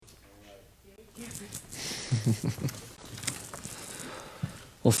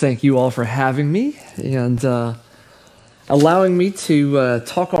Well, thank you all for having me and allowing me to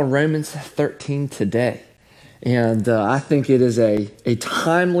talk on Romans 13 today. And I think it is a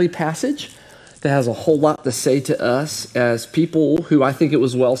timely passage that has a whole lot to say to us as people who, I think it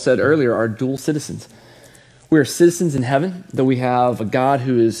was well said earlier, are dual citizens. We are citizens in heaven, that we have a God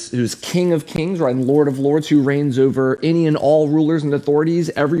who is King of kings, right, and Lord of lords, who reigns over any and all rulers and authorities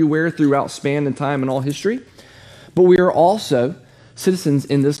everywhere throughout span and time and all history. But we are also citizens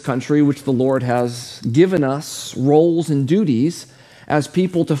in this country, which the Lord has given us roles and duties as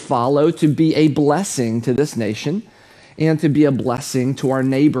people to follow, to be a blessing to this nation and to be a blessing to our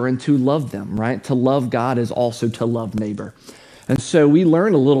neighbor and to love them, right? To love God is also to love neighbor. And so we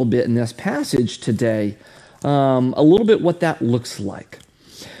learn a little bit in this passage today, a little bit what that looks like.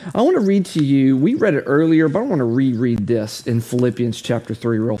 I want to read to you, we read it earlier, but I want to reread this in Philippians chapter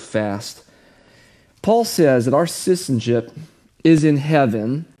 3 real fast. Paul says that our citizenship is in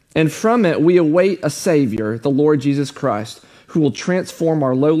heaven, and from it we await a Savior, the Lord Jesus Christ, who will transform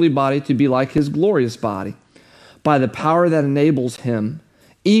our lowly body to be like his glorious body, by the power that enables him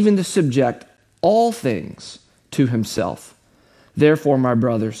even to subject all things to himself. Therefore, my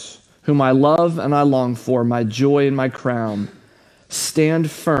brothers, whom I love and I long for, my joy and my crown, stand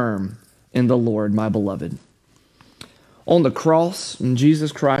firm in the Lord, my beloved. On the cross,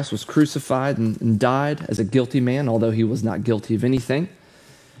 Jesus Christ was crucified and died as a guilty man, although he was not guilty of anything.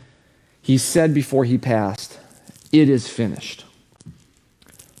 He said before he passed, "It is finished."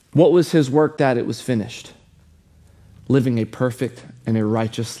 What was his work? That it was finished. Living a perfect and a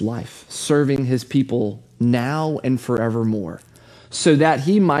righteous life, serving his people now and forevermore, so that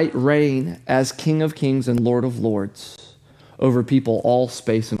he might reign as King of kings and Lord of lords over people all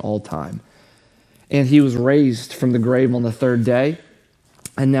space and all time. And he was raised from the grave on the third day,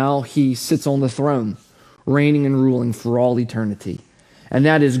 and now he sits on the throne, reigning and ruling for all eternity. And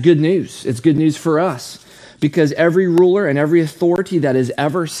that is good news. It's good news for us, because every ruler and every authority that is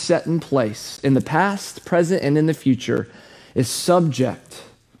ever set in place in the past, present, and in the future is subject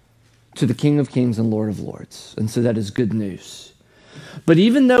to the King of kings and Lord of lords. And so that is good news. But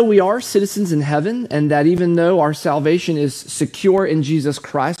even though we are citizens in heaven, and that even though our salvation is secure in Jesus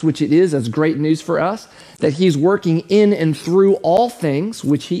Christ, which it is, as great news for us, that he's working in and through all things,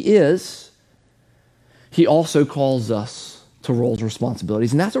 which he is, he also calls us to roles and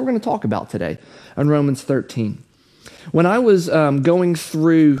responsibilities. And that's what we're going to talk about today in Romans 13. When I was going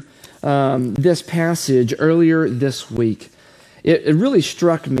through this passage earlier this week, it really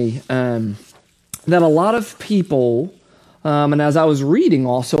struck me that a lot of people, and as I was reading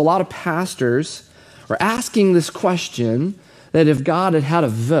also, a lot of pastors are asking this question, that if God had had a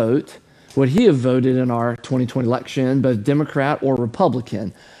vote, would he have voted in our 2020 election, both Democrat or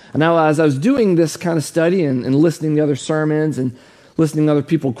Republican? And now as I was doing this kind of study and listening to other sermons and listening to other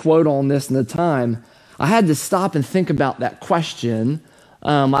people quote on this in the time, I had to stop and think about that question.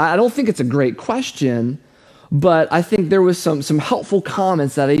 I don't think it's a great question, but I think there was some helpful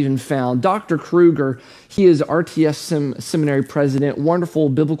comments that I even found. Dr. Kruger, he is RTS seminary president, wonderful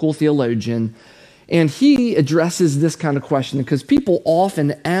biblical theologian, and he addresses this kind of question because people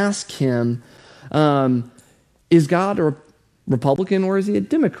often ask him, is God a Republican or is he a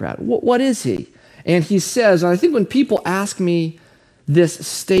Democrat? What is he? And he says, and I think when people ask me this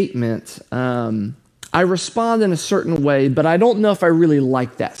statement, I respond in a certain way, but I don't know if I really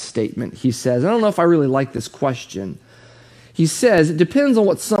like that statement, he says. I don't know if I really like this question. He says, it depends on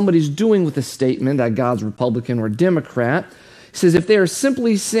what somebody's doing with the statement that God's Republican or Democrat. He says, if they are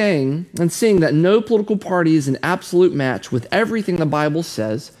simply saying that no political party is an absolute match with everything the Bible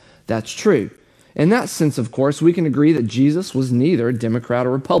says, that's true. In that sense, of course, we can agree that Jesus was neither a Democrat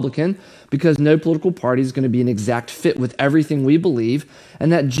or Republican, because no political party is going to be an exact fit with everything we believe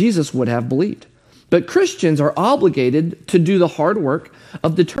and that Jesus would have believed. But Christians are obligated to do the hard work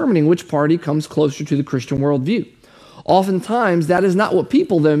of determining which party comes closer to the Christian worldview. Oftentimes, that is not what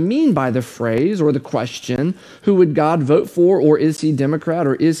people, though, mean by the phrase or the question, who would God vote for, or is he Democrat,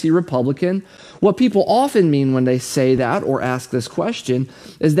 or is he Republican? What people often mean when they say that or ask this question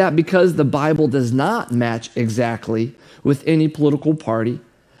is that because the Bible does not match exactly with any political party,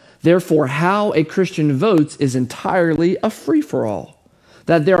 therefore how a Christian votes is entirely a free-for-all.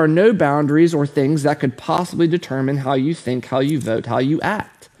 That there are no boundaries or things that could possibly determine how you think, how you vote, how you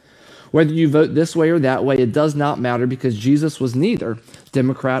act. Whether you vote this way or that way, it does not matter, because Jesus was neither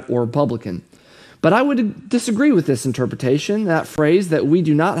Democrat or Republican. But I would disagree with this interpretation, that phrase, that we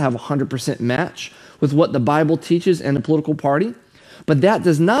do not have a 100% match with what the Bible teaches in a political party. But that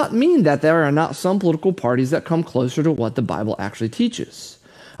does not mean that there are not some political parties that come closer to what the Bible actually teaches.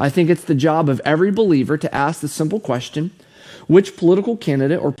 I think it's the job of every believer to ask the simple question, which political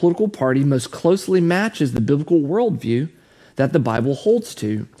candidate or political party most closely matches the biblical worldview that the Bible holds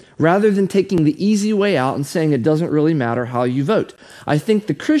to, rather than taking the easy way out and saying it doesn't really matter how you vote. I think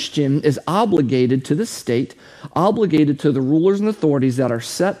the Christian is obligated to the state, obligated to the rulers and authorities that are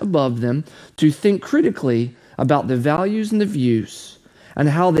set above them to think critically about the values and the views and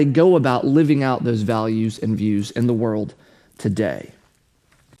how they go about living out those values and views in the world today.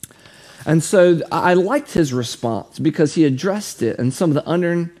 And so I liked his response because he addressed it and some of the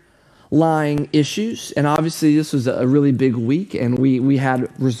underlying issues. And obviously this was a really big week, and we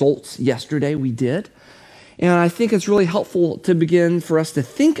had results yesterday, we did. And I think it's really helpful to begin for us to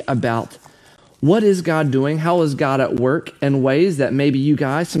think about what is God doing, how is God at work in ways that maybe you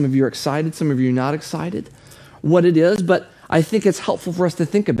guys, some of you are excited, some of you are not excited, what it is. But I think it's helpful for us to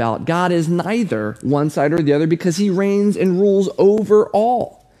think about God is neither one side or the other because he reigns and rules over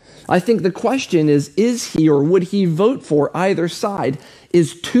all. I think the question is he or would he vote for either side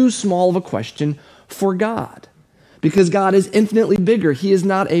is too small of a question for God, because God is infinitely bigger. He is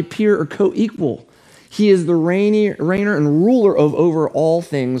not a peer or co-equal. He is the reigner and ruler of over all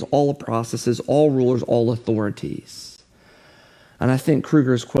things, all processes, all rulers, all authorities. And I think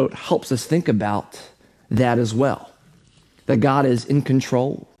Kruger's quote helps us think about that as well, that God is in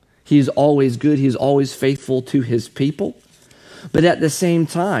control. He is always good. He is always faithful to his people. But at the same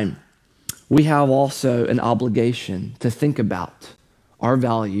time, we have also an obligation to think about our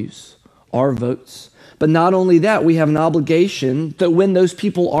values, our votes. But not only that, we have an obligation that when those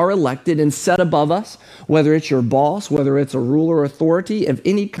people are elected and set above us, whether it's your boss, whether it's a ruler or authority of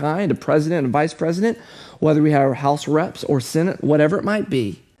any kind, a president, a vice president, whether we have House reps or Senate, whatever it might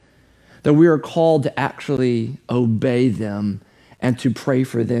be, that we are called to actually obey them and to pray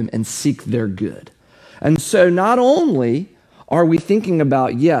for them and seek their good. And so not only are we thinking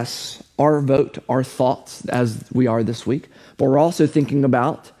about, yes, our vote, our thoughts, as we are this week, but we're also thinking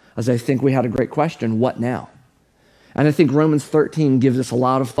about, as I think we had a great question, what now? And I think Romans 13 gives us a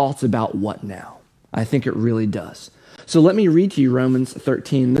lot of thoughts about what now. I think it really does. So let me read to you Romans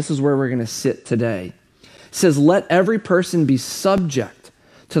 13. This is where we're going to sit today. It says, let every person be subject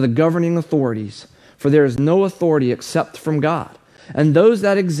to the governing authorities, for there is no authority except from God. And those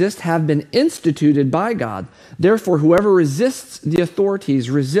that exist have been instituted by God. Therefore, whoever resists the authorities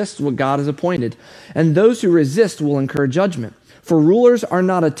resists what God has appointed. And those who resist will incur judgment. For rulers are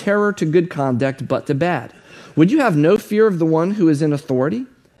not a terror to good conduct, but to bad. Would you have no fear of the one who is in authority?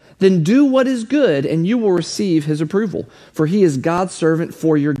 Then do what is good, and you will receive his approval. For he is God's servant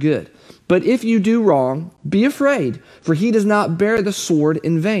for your good. But if you do wrong, be afraid, for he does not bear the sword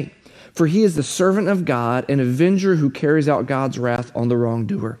in vain. For he is the servant of God, an avenger who carries out God's wrath on the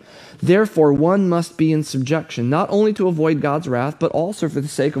wrongdoer. Therefore, one must be in subjection, not only to avoid God's wrath, but also for the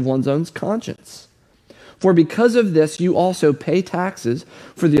sake of one's own conscience. For because of this, you also pay taxes,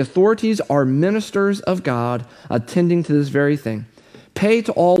 for the authorities are ministers of God, attending to this very thing. Pay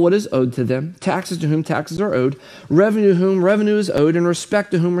to all what is owed to them, taxes to whom taxes are owed, revenue to whom revenue is owed, and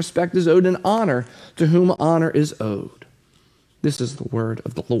respect to whom respect is owed, and honor to whom honor is owed. This is the word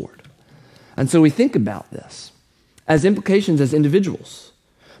of the Lord. And so we think about this as implications as individuals,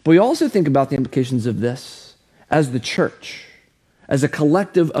 but we also think about the implications of this as the church, as a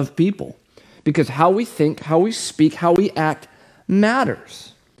collective of people, because how we think, how we speak, how we act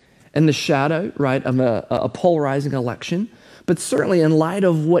matters in the shadow, right, of a polarizing election, but certainly in light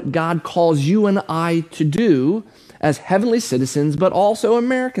of what God calls you and I to do as heavenly citizens, but also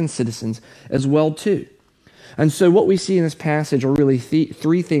American citizens as well too. And so what we see in this passage are really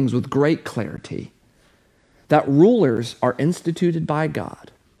three things with great clarity. That rulers are instituted by God,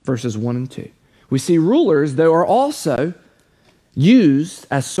 verses 1 and 2. We see rulers, though, are also used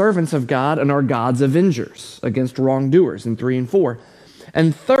as servants of God and are God's avengers against wrongdoers in 3 and 4.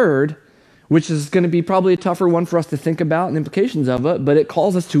 And third, which is going to be probably a tougher one for us to think about and implications of it, but it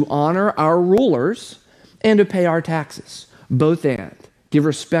calls us to honor our rulers and to pay our taxes, both and. Give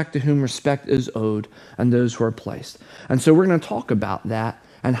respect to whom respect is owed and those who are placed. And so we're going to talk about that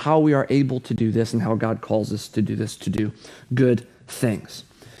and how we are able to do this and how God calls us to do this, to do good things.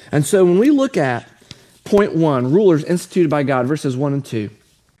 And so when we look at point 1, rulers instituted by God, verses 1 and 2,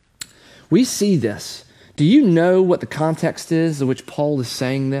 we see this. Do you know what the context is in which Paul is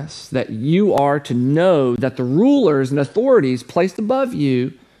saying this? That you are to know that the rulers and authorities placed above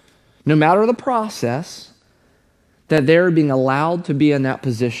you, no matter the process, that they're being allowed to be in that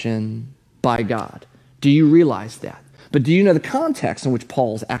position by God. Do you realize that? But do you know the context in which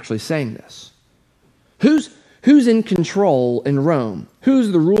Paul's actually saying this? Who's in control in Rome?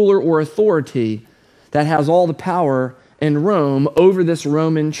 Who's the ruler or authority that has all the power in Rome over this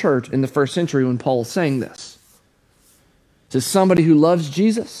Roman church in the first century when Paul is saying this? Is it somebody who loves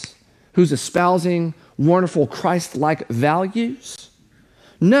Jesus, who's espousing wonderful Christ-like values?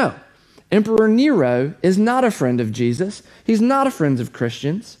 No. Emperor Nero is not a friend of Jesus. He's not a friend of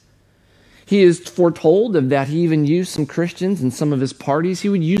Christians. He is foretold of that. He even used some Christians in some of his parties. He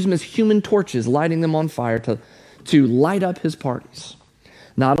would use them as human torches, lighting them on fire to light up his parties.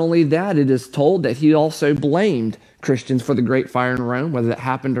 Not only that, it is told that he also blamed Christians for the great fire in Rome, whether that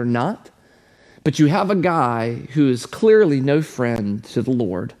happened or not. But you have a guy who is clearly no friend to the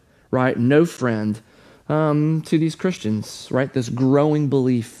Lord, right? No friend to these Christians, right? This growing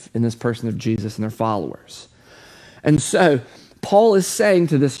belief in this person of Jesus and their followers. And so Paul is saying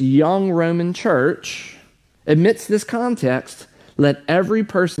to this young Roman church, amidst this context, let every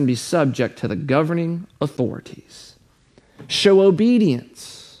person be subject to the governing authorities. Show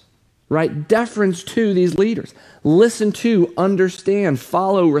obedience, right? Deference to these leaders. Listen to, understand,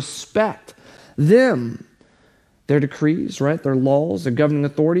 follow, respect them. Their decrees, right? Their laws, their governing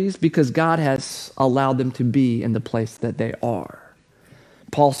authorities, because God has allowed them to be in the place that they are.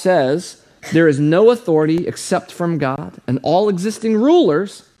 Paul says, there is no authority except from God, and all existing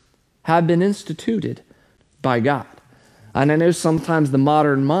rulers have been instituted by God. And I know sometimes the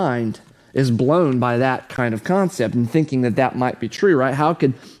modern mind is blown by that kind of concept and thinking that that might be true, right? How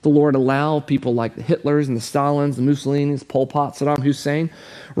could the Lord allow people like the Hitlers and the Stalins, the Mussolinis, Pol Pot, Saddam Hussein,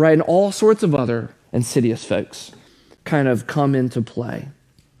 right, and all sorts of other insidious folks kind of come into play?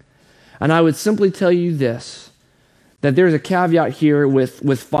 And I would simply tell you this, that there's a caveat here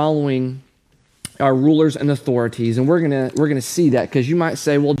with following our rulers and authorities, and we're gonna see that, because you might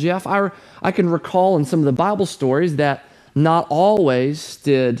say, well, Jeff, I can recall in some of the Bible stories that not always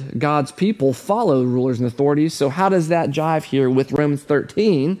did God's people follow rulers and authorities, so how does that jive here with Romans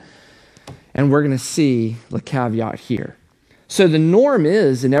 13? And we're gonna see the caveat here. So the norm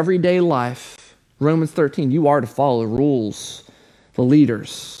is, in everyday life, Romans 13, you are to follow the rules, the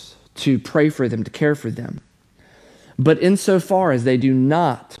leaders, to pray for them, to care for them. But insofar as they do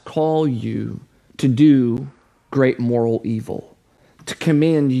not call you to do great moral evil, to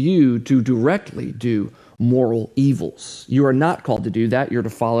command you to directly do moral evils, you are not called to do that. You're to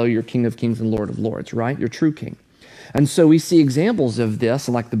follow your King of Kings and Lord of Lords, right? Your true King. And so we see examples of this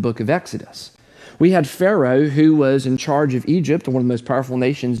in like the book of Exodus. We had Pharaoh, who was in charge of Egypt, one of the most powerful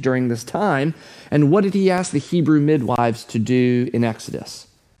nations during this time. And what did he ask the Hebrew midwives to do in Exodus?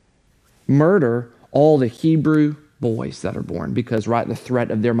 Murder all the Hebrew boys that are born, because, right, the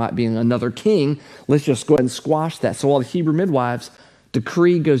threat of there might be another king, let's just go ahead and squash that. So all the Hebrew midwives,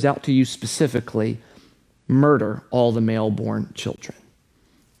 decree goes out to you specifically, murder all the male-born children.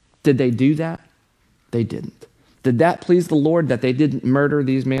 Did they do that? They didn't. Did that please the Lord that they didn't murder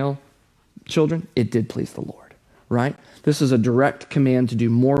these male children? It did please the Lord, right? This is a direct command to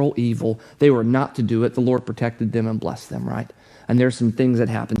do moral evil. They were not to do it. The Lord protected them and blessed them, right? And there's some things that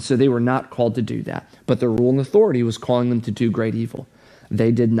happened. So they were not called to do that. But the rule and authority was calling them to do great evil.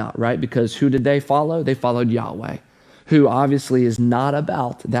 They did not, right? Because who did they follow? They followed Yahweh, who obviously is not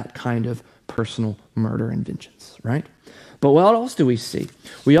about that kind of personal murder and vengeance, right? But what else do we see?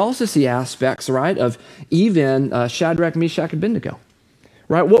 We also see aspects, right, of even Shadrach, Meshach, and Abednego.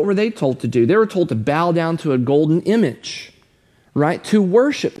 Right? What were they told to do? They were told to bow down to a golden image, right? To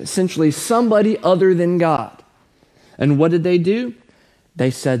worship essentially somebody other than God. And what did they do? They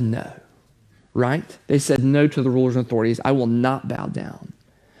said no, right? They said no to the rulers and authorities. I will not bow down.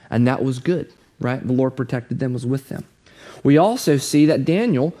 And that was good, right? The Lord protected them, was with them. We also see that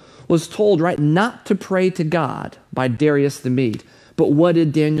Daniel was told, right, not to pray to God by Darius the Mede. But what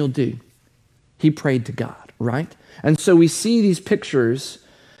did Daniel do? He prayed to God, right? And so we see these pictures,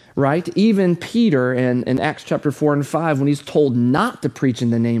 right? Even Peter in Acts chapter 4 and 5, when he's told not to preach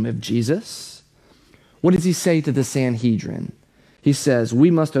in the name of Jesus, what does he say to the Sanhedrin? He says, we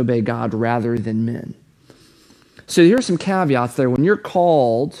must obey God rather than men. So here's some caveats there. When you're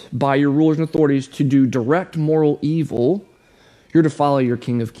called by your rulers and authorities to do direct moral evil, you're to follow your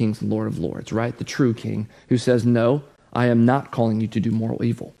King of Kings and Lord of Lords, right? The true King, who says, no, I am not calling you to do moral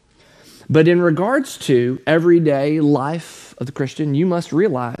evil. But in regards to everyday life of the Christian, you must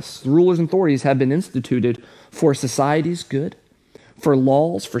realize the rulers and authorities have been instituted for society's good, for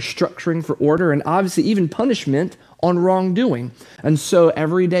laws, for structuring, for order, and obviously even punishment on wrongdoing. And so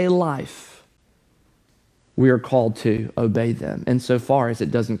everyday life, we are called to obey them insofar as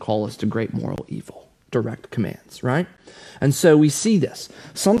it doesn't call us to great moral evil, direct commands, right? And so we see this.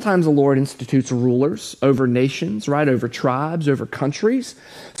 Sometimes the Lord institutes rulers over nations, right? Over tribes, over countries.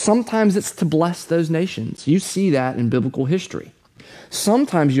 Sometimes it's to bless those nations. You see that in biblical history.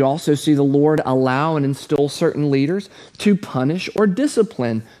 Sometimes you also see the Lord allow and instill certain leaders to punish or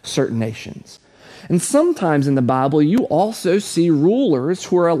discipline certain nations. And sometimes in the Bible, you also see rulers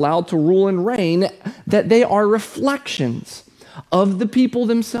who are allowed to rule and reign, that they are reflections of the people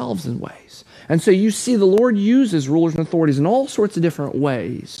themselves in ways. And so you see the Lord uses rulers and authorities in all sorts of different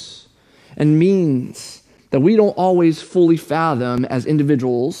ways and means that we don't always fully fathom as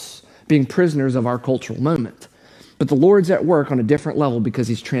individuals being prisoners of our cultural moment. But the Lord's at work on a different level because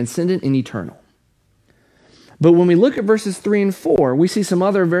he's transcendent and eternal. But when we look at verses 3 and 4, we see some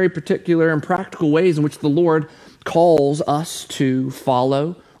other very particular and practical ways in which the Lord calls us to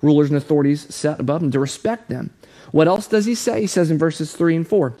follow rulers and authorities set above and to respect them. What else does he say? He says in verses 3 and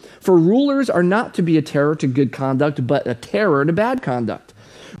 4, "For rulers are not to be a terror to good conduct, but a terror to bad conduct.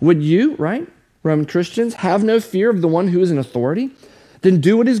 Would you, right, Roman Christians, have no fear of the one who is in authority? Then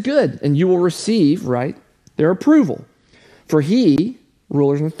do what is good, and you will receive, right, their approval. For he,"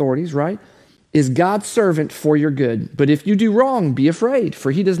 rulers and authorities, right, "is God's servant for your good. But if you do wrong, be afraid,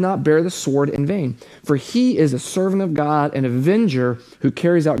 for he does not bear the sword in vain. For he is a servant of God, an avenger who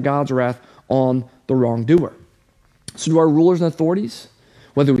carries out God's wrath on the wrongdoer." So do our rulers and authorities,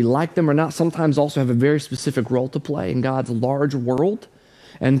 whether we like them or not, sometimes also have a very specific role to play in God's large world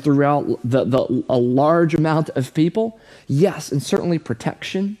and throughout a large amount of people? Yes, and certainly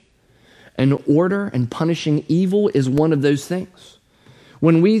protection and order and punishing evil is one of those things.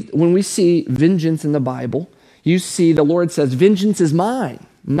 When we see vengeance in the Bible, you see the Lord says, "Vengeance is mine,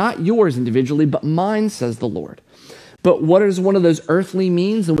 not yours individually, but mine," says the Lord. But what is one of those earthly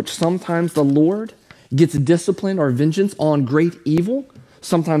means in which sometimes the Lord gets discipline or vengeance on great evil?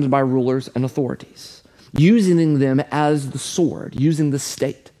 Sometimes by rulers and authorities, using them as the sword, using the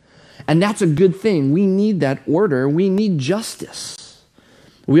state. And that's a good thing. We need that order. We need justice.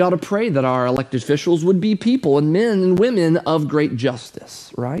 We ought to pray that our elected officials would be people and men and women of great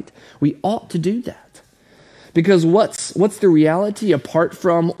justice, right? We ought to do that. Because what's the reality apart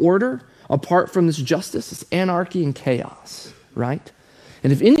from order, apart from this justice? It's anarchy and chaos, right?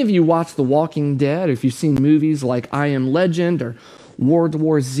 And if any of you watch The Walking Dead, or if you've seen movies like I Am Legend or World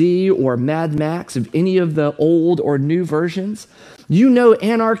War Z or Mad Max, of any of the old or new versions, you know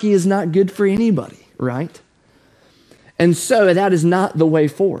anarchy is not good for anybody, right? And so that is not the way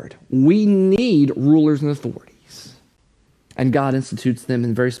forward. We need rulers and authorities. And God institutes them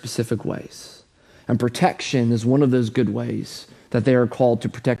in very specific ways. And protection is one of those good ways that they are called to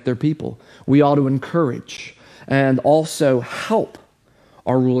protect their people. We ought to encourage and also help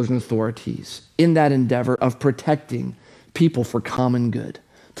our rulers and authorities in that endeavor of protecting people for common good,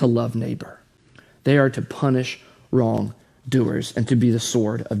 to love neighbor. They are to punish wrongdoers and to be the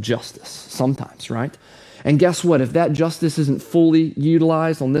sword of justice sometimes, right? And guess what? If that justice isn't fully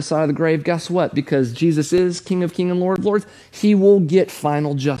utilized on this side of the grave, guess what? Because Jesus is King of Kings and Lord of Lords, he will get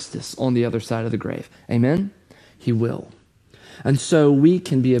final justice on the other side of the grave. Amen? He will. And so we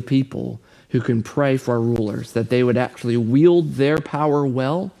can be a people who can pray for our rulers, that they would actually wield their power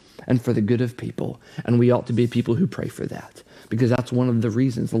well and for the good of people. And we ought to be people who pray for that, because that's one of the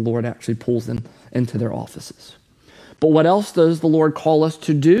reasons the Lord actually pulls them into their offices. But what else does the Lord call us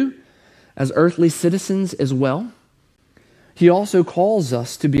to do as earthly citizens as well? He also calls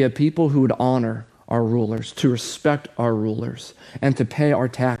us to be a people who would honor our rulers, to respect our rulers, and to pay our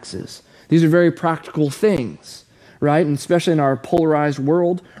taxes. These are very practical things, right? And especially in our polarized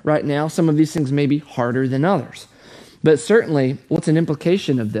world right now, some of these things may be harder than others. But certainly, what's an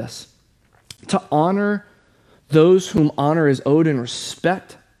implication of this? To honor those whom honor is owed and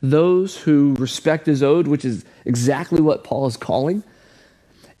respect those who respect is owed, which is exactly what Paul is calling.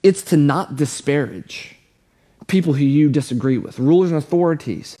 It's to not disparage people who you disagree with, rulers and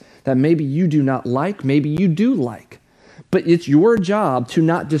authorities that maybe you do not like, maybe you do like. But it's your job to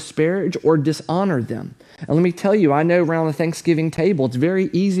not disparage or dishonor them. And let me tell you, I know around the Thanksgiving table, it's very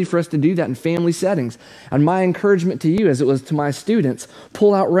easy for us to do that in family settings. And my encouragement to you, as it was to my students,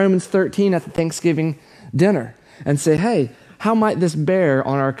 pull out Romans 13 at the Thanksgiving dinner and say, hey, how might this bear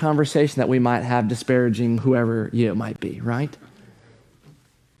on our conversation that we might have disparaging whoever it might be, right?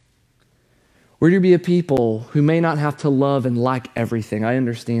 We're to be a people who may not have to love and like everything. I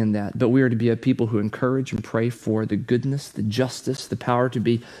understand that. But we are to be a people who encourage and pray for the goodness, the justice, the power to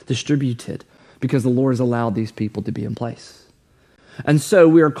be distributed, because the Lord has allowed these people to be in place. And so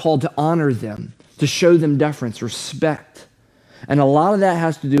we are called to honor them, to show them deference, respect. And a lot of that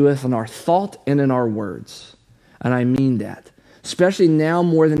has to do with in our thought and in our words. And I mean that. Especially now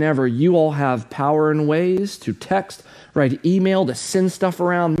more than ever, you all have power and ways to text, write email, to send stuff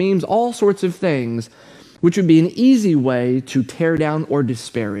around, memes, all sorts of things, which would be an easy way to tear down or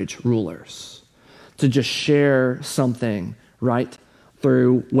disparage rulers. To just share something, right,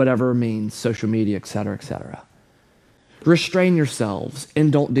 through whatever means, social media, et cetera, et cetera. Restrain yourselves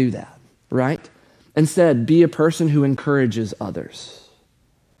and don't do that, right? Instead, be a person who encourages others.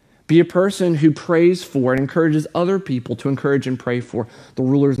 Be a person who prays for and encourages other people to encourage and pray for the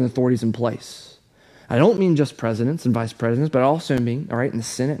rulers and authorities in place. I don't mean just presidents and vice presidents, but I also mean, all right, in the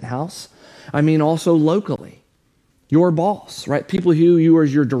Senate and House. I mean also locally, your boss, right? People who you are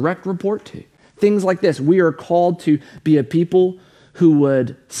your direct report to. Things like this. We are called to be a people who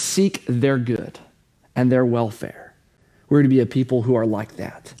would seek their good and their welfare. We're to be a people who are like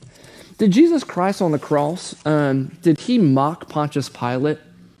that. Did Jesus Christ on the cross, did he mock Pontius Pilate?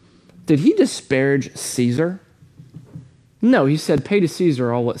 Did he disparage Caesar? No, he said, pay to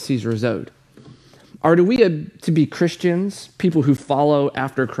Caesar all what Caesar is owed. Are we to be Christians, people who follow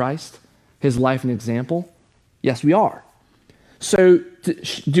after Christ, his life and example? Yes, we are. So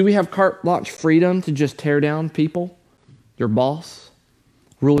do we have carte blanche freedom to just tear down people? Your boss?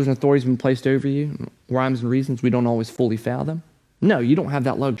 Rulers and authorities have been placed over you? Rhymes and reasons we don't always fully fathom? No, you don't have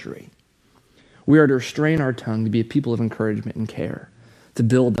that luxury. We are to restrain our tongue, to be a people of encouragement and care, to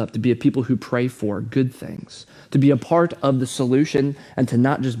build up, to be a people who pray for good things, to be a part of the solution and to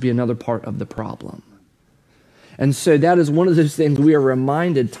not just be another part of the problem. And so that is one of those things we are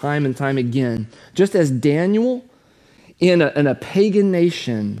reminded time and time again. Just as Daniel, in a pagan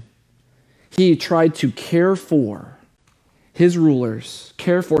nation, he tried to care for his rulers,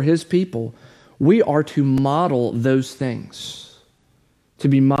 care for his people. We are to model those things, to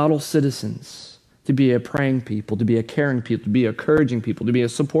be model citizens, to be a praying people, to be a caring people, to be encouraging people, to be a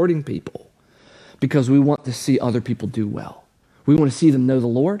supporting people, because we want to see other people do well. We want to see them know the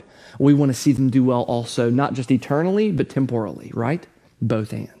Lord. We want to see them do well also, not just eternally, but temporally, right?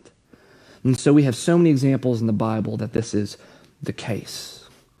 Both and. And so we have so many examples in the Bible that this is the case.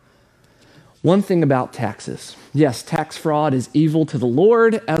 One thing about taxes. Yes, tax fraud is evil to the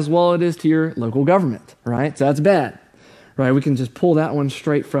Lord as well it is to your local government, right? So that's bad, right? We can just pull that one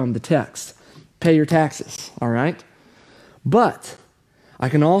straight from the text. Pay your taxes, all right? But I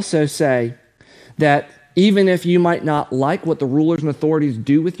can also say that even if you might not like what the rulers and authorities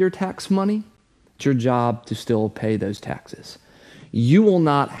do with your tax money, it's your job to still pay those taxes. You will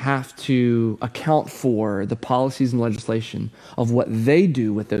not have to account for the policies and legislation of what they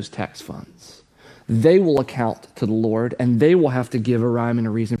do with those tax funds. They will account to the Lord, and they will have to give a rhyme and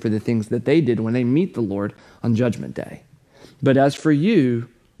a reason for the things that they did when they meet the Lord on Judgment Day. But as for you,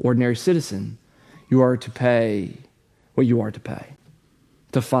 ordinary citizen, you are to pay what you are to pay,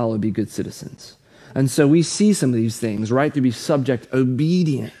 to follow, be good citizens. And so we see some of these things, right? To be subject,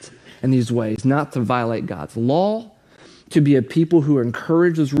 obedient in these ways, not to violate God's law, to be a people who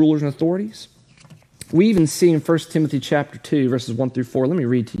encourage those rulers and authorities. We even see in 1 Timothy chapter 2, verses 1 through 4. Let me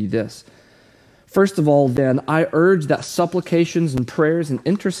read to you this. First of all, then, I urge that supplications and prayers and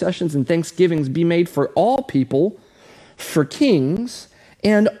intercessions and thanksgivings be made for all people, for kings,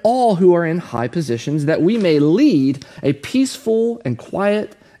 and all who are in high positions, that we may lead a peaceful and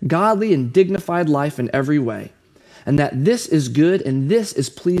quiet, godly and dignified life in every way, and that this is good and this is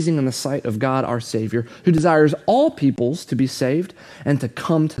pleasing in the sight of God our Savior, who desires all peoples to be saved and to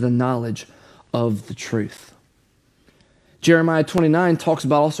come to the knowledge of the truth. Jeremiah 29 talks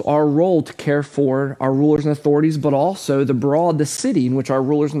about also our role to care for our rulers and authorities, but also the city in which our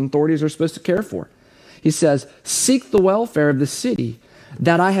rulers and authorities are supposed to care for. He says, seek the welfare of the city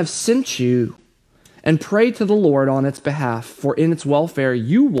that I have sent you, and pray to the Lord on its behalf, for in its welfare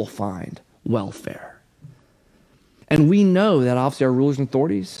you will find welfare. And we know that obviously our rulers and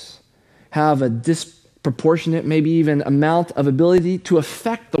authorities have a disproportionate, maybe even amount of ability to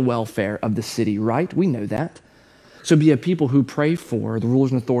affect the welfare of the city, right? We know that. So be a people who pray for the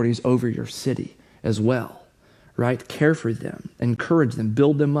rulers and authorities over your city as well, right? Care for them, encourage them,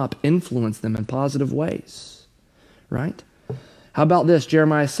 build them up, influence them in positive ways, right? How about this?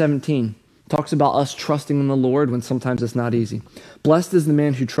 Jeremiah 17 talks about us trusting in the Lord when sometimes it's not easy. Blessed is the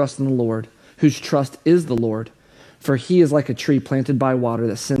man who trusts in the Lord, whose trust is the Lord. For he is like a tree planted by water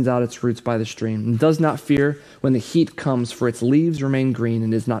that sends out its roots by the stream, and does not fear when the heat comes, for its leaves remain green,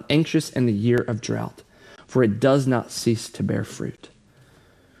 and is not anxious in the year of drought, for it does not cease to bear fruit.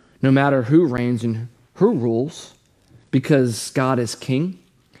 No matter who reigns and who rules, because God is king,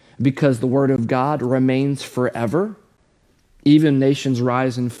 because the word of God remains forever, even nations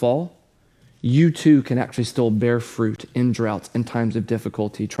rise and fall, you too can actually still bear fruit in droughts, in times of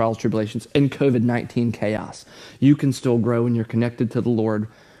difficulty, trials, tribulations, and COVID-19 chaos. You can still grow when you're connected to the Lord,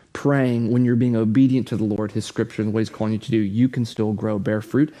 praying, when you're being obedient to the Lord, his scripture and what he's calling you to do. You can still grow, bear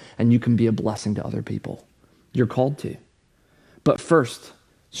fruit, and you can be a blessing to other people. You're called to. But first,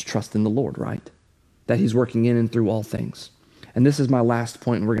 just trust in the Lord, right? That he's working in and through all things. And this is my last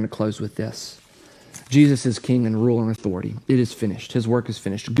point, and we're going to close with this. Jesus is king and ruler and authority. It is finished. His work is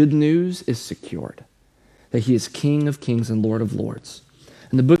finished. Good news is secured, that he is King of kings and Lord of lords.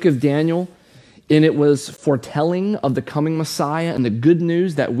 In the book of Daniel, and it was foretelling of the coming Messiah and the good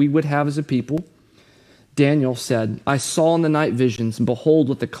news that we would have as a people. Daniel said, I saw in the night visions, and behold,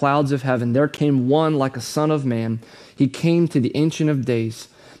 with the clouds of heaven, there came one like a son of man. He came to the Ancient of Days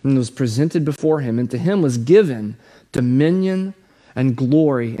and was presented before him, and to him was given dominion and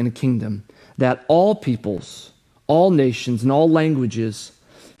glory and a kingdom, that all peoples, all nations, and all languages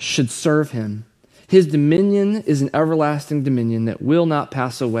should serve him. His dominion is an everlasting dominion that will not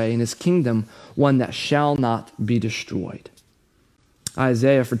pass away, and his kingdom one that shall not be destroyed.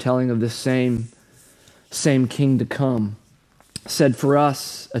 Isaiah, foretelling of this same king to come, said, for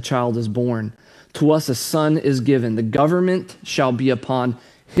us a child is born, to us a son is given. The government shall be upon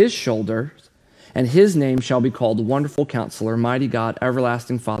his shoulders, and his name shall be called Wonderful Counselor, Mighty God,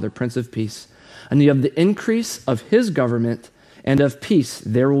 Everlasting Father, Prince of Peace. And of the increase of his government and of peace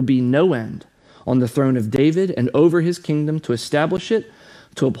there will be no end, on the throne of David and over his kingdom, to establish it,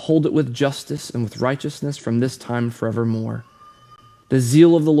 to uphold it with justice and with righteousness from this time forevermore. The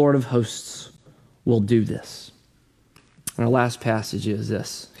zeal of the Lord of hosts will do this. And our last passage is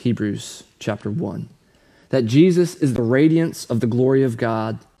this, Hebrews chapter 1, that Jesus is the radiance of the glory of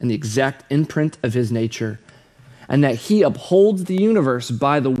God and the exact imprint of his nature, and that he upholds the universe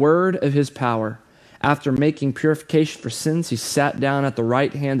by the word of his power. After making purification for sins, he sat down at the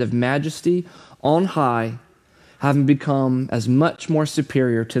right hand of majesty on high, having become as much more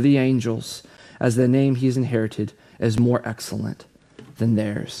superior to the angels as the name he has inherited is more excellent than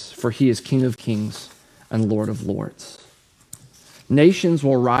theirs. For he is King of kings and Lord of lords. Nations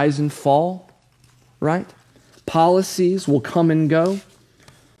will rise and fall, right? Policies will come and go,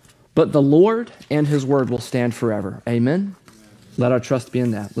 but the Lord and his word will stand forever. Amen? Let our trust be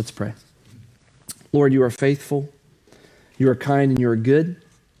in that. Let's pray. Lord, you are faithful, you are kind, and you are good.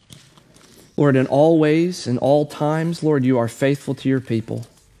 Lord, in all ways, in all times, Lord, you are faithful to your people,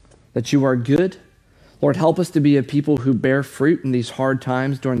 that you are good. Lord, help us to be a people who bear fruit in these hard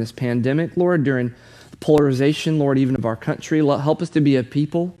times during this pandemic, Lord, during the polarization, Lord, even of our country. Help us to be a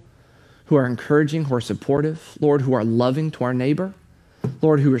people who are encouraging, who are supportive, Lord, who are loving to our neighbor,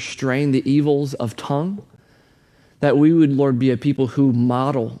 Lord, who restrain the evils of tongue, that we would, Lord, be a people who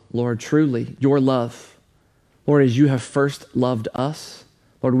model, Lord, truly your love. Lord, as you have first loved us,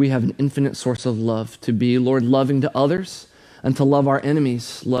 Lord, we have an infinite source of love to be, Lord, loving to others and to love our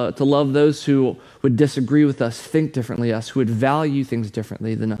enemies, to love those who would disagree with us, think differently us, who would value things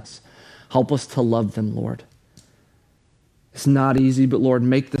differently than us. Help us to love them, Lord. It's not easy, but Lord,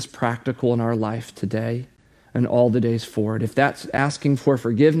 make this practical in our life today and all the days forward. If that's asking for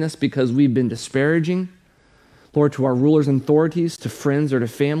forgiveness because we've been disparaging, Lord, to our rulers and authorities, to friends or to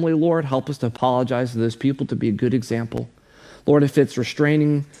family, Lord, help us to apologize to those people, to be a good example. Lord, if it's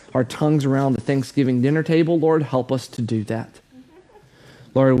restraining our tongues around the Thanksgiving dinner table, Lord, help us to do that.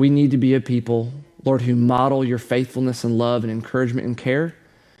 Lord, we need to be a people, Lord, who model your faithfulness and love and encouragement and care,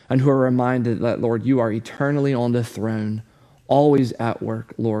 and who are reminded that, Lord, you are eternally on the throne, always at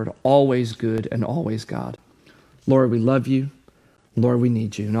work, Lord, always good and always God. Lord, we love you. Lord, we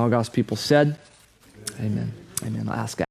need you. And all God's people said, amen. Amen. I'll ask